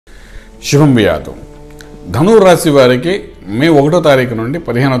శుభం బియాదు. ధను రాశి వారికి మే 1వ తారీఖు నుండి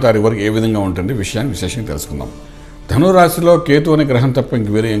 15వ తారీఖు వరకు ఏ విధంగా ఉంటుంది విషయాన్ని విశేషంగా తెలుసుకుందాం. ధను రాశిలో కేతు అనే గ్రహం తప్ప ఇంక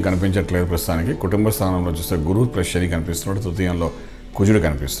వేరే ఏం కనిపించట్లేదు. ప్రస్తుతానికి కుటుంబ స్థానంలో చూస్తే గురువు ప్లస్ శని కనిపిస్తున్నాడు, తృతీయంలో కుజుడు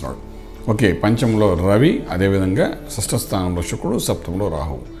కనిపిస్తున్నాడు. ఓకే, పంచమంలో రవి, అదేవిధంగా షష్ఠ స్థానంలో శుక్రుడు, సప్తమంలో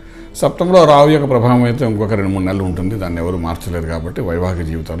రాహువు. సప్తమంలో రాహు యొక్క ప్రభావం అయితే ఇంకొక 2-3 నెలలు ఉంటుంది. దాన్ని ఎవరు మార్చలేరు కాబట్టి వైవాహిక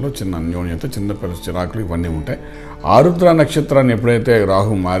జీవితంలో చిన్న అన్యోన్యత, చిన్న చిరాకులు ఇవన్నీ ఉంటాయి. ఆరుద్ర నక్షత్రాన్ని ఎప్పుడైతే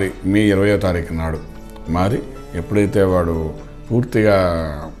రాహు మారి మే 20వ తారీఖు నాడు మారి ఎప్పుడైతే వాడు పూర్తిగా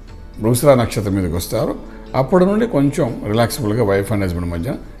వృషభ నక్షత్రం మీదకి వస్తారో అప్పటి నుండి కొంచెం రిలాక్సిబుల్గా వైఫ్ అండ్ హస్బెండ్ మధ్య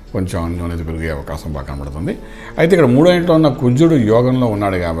కొంచెం అన్యోన్యత పెరిగే అవకాశం బాగా కనబడుతుంది. అయితే ఇక్కడ 3వ ఇంట్లో ఉన్న కుజుడు యోగంలో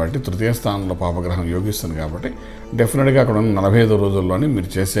ఉన్నాడు కాబట్టి, తృతీయ స్థానంలో పాపగ్రహం యోగిస్తుంది కాబట్టి డెఫినెట్గా అక్కడ ఉన్న 45 రోజుల్లోనే మీరు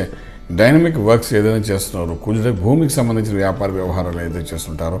చేసే డైనమిక్ వర్క్స్ ఏదైనా చేస్తున్నారో, కుజుడు భూమికి సంబంధించిన వ్యాపార వ్యవహారాలు ఏదైతే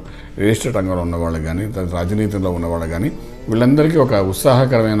చేస్తుంటారో, రియల్ ఎస్టేట్ రంగంలో ఉన్నవాళ్ళు కానీ, రాజనీతిలో ఉన్నవాళ్ళు కానీ వీళ్ళందరికీ ఒక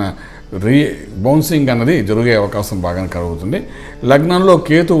ఉత్సాహకరమైన బౌన్సింగ్ అన్నది జరిగే అవకాశం బాగా కలుగుతుంది. లగ్నంలో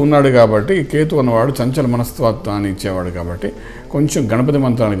కేతు ఉన్నాడు కాబట్టి, కేతు ఉన్నవాడు చంచల మనస్తత్వాన్ని ఇచ్చేవాడు కాబట్టి కొంచెం గణపతి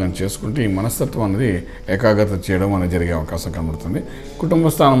మంత్రాన్ని కానీ చేసుకుంటే ఈ మనస్తత్వం అనేది ఏకాగ్రత చేయడం అనేది జరిగే అవకాశం కనబడుతుంది. కుటుంబ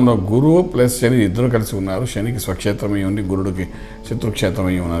స్థానంలో గురువు ప్లస్ శని ఇద్దరు కలిసి ఉన్నారు. శనికి స్వక్షేత్రమై ఉంది, గురుడికి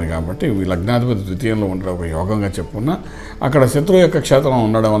శత్రుక్షేత్రమై ఉన్నది కాబట్టి ఈ లగ్నాధిపతి ద్వితీయంలో ఉండడం ఒక యోగంగా చెప్పుకున్నా అక్కడ శత్రువు యొక్క క్షేత్రం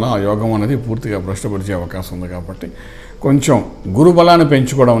ఉండడం వల్ల ఆ యోగం అనేది పూర్తిగా భ్రష్టపరిచే అవకాశం ఉంది. కాబట్టి కొంచెం గురుబలాన్ని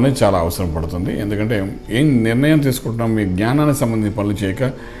పెంచుకోవడం అనేది చాలా అవసరం పడుతుంది. ఎందుకంటే ఏం నిర్ణయం తీసుకుంటున్నాం, మీ జ్ఞానానికి సంబంధించిన పనులు చేయక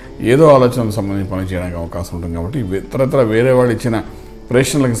ఏదో ఆలోచనకు సంబంధించిన పనులు చేయడానికి అవకాశం ఉంటుంది. కాబట్టి ఇతరత్ర వేరే వాళ్ళు ఇచ్చిన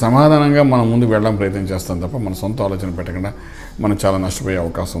ప్రశ్నలకు సమాధానంగా మనం ముందుకు వెళ్ళడం ప్రయత్నం చేస్తాం తప్ప మన సొంత ఆలోచన పెట్టకుండా మనం చాలా నష్టపోయే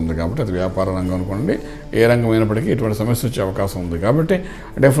అవకాశం ఉంది. కాబట్టి అది వ్యాపార రంగం అనుకోండి, ఏ రంగం అయినప్పటికీ ఇటువంటి సమస్య వచ్చే అవకాశం ఉంది. కాబట్టి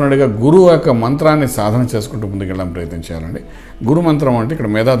డెఫినెట్గా గురువు యొక్క మంత్రాన్ని సాధన చేసుకుంటూ ముందుకు వెళ్ళడం ప్రయత్నం చేయాలండి. గురు మంత్రం అంటే ఇక్కడ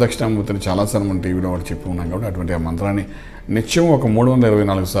మేధా దక్షిణామూర్తిని చాలాసార్లు మనం టీవీలో వాడు చెప్పి ఉన్నాం కాబట్టి అటువంటి ఆ మంత్రాన్ని నిత్యం ఒక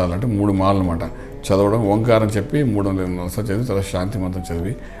 324 సార్లు అంటే 3 మార్లు అనమాట చదవడం, ఓంకారం చెప్పి 324 సార్లు చదివి తర్వాత శాంతి మంత్రం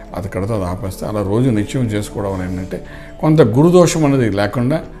చదివి అక్కడితో అది ఆపేస్తే అలా రోజు నిత్యం చేసుకోవడం ఏంటంటే కొంత గురుదోషం అనేది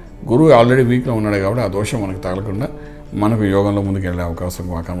లేకుండా, గురువు ఆల్రెడీ వీక్లో ఉన్నాడు కాబట్టి ఆ దోషం మనకు తగలకుండా మనకు యోగంలో ముందుకు వెళ్ళే అవకాశం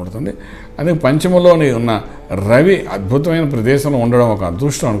బాగా కనబడుతుంది. అదే పంచమలోని ఉన్న రవి అద్భుతమైన ప్రదేశంలో ఉండడం ఒక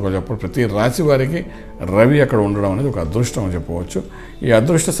అదృష్టం అనుకోవచ్చు. ప్రతి రాశి వారికి రవి అక్కడ ఉండడం అనేది ఒక అదృష్టం అని చెప్పవచ్చు. ఈ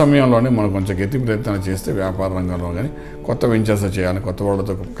అదృష్ట సమయంలోనే మనం కొంచెం గట్టి ప్రయత్నాలు చేస్తే వ్యాపార రంగంలో కానీ కొత్త వెంచర్స్ చేయాలని, కొత్త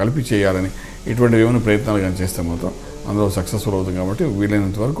వాళ్ళతో కలిపి చేయాలని ఇటువంటి ఏమైనా ప్రయత్నాలు కానీ చేస్తే మాత్రం అందులో సక్సెస్ఫుల్ అవుతుంది. కాబట్టి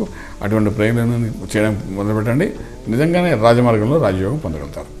వీలైనంత వరకు అటువంటి ప్రయత్నం చేయడం మొదలుపెట్టండి. నిజంగానే రాజమార్గంలో రాజయోగం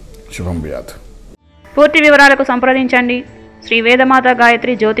పొందగలుగుతారు. శుభం బియాత్. పూర్తి వివరాలకు సంప్రదించండి. శ్రీ వేదమాత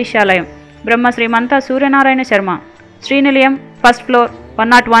గాయత్రి జ్యోతిష్యాలయం, బ్రహ్మశ్రీ మంత సూర్యనారాయణ శర్మ, శ్రీ నిలయం, first floor,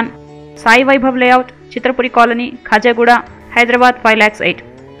 101, Sai Vaibhav layout, Chitrapuri colony, Khajaguda, Hyderabad 5,08,000.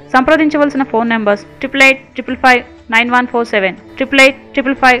 సంప్రదించవలసిన ఫోన్ నెంబర్స్ 8885559147,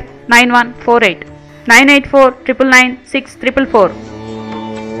 8855559148, 984999644.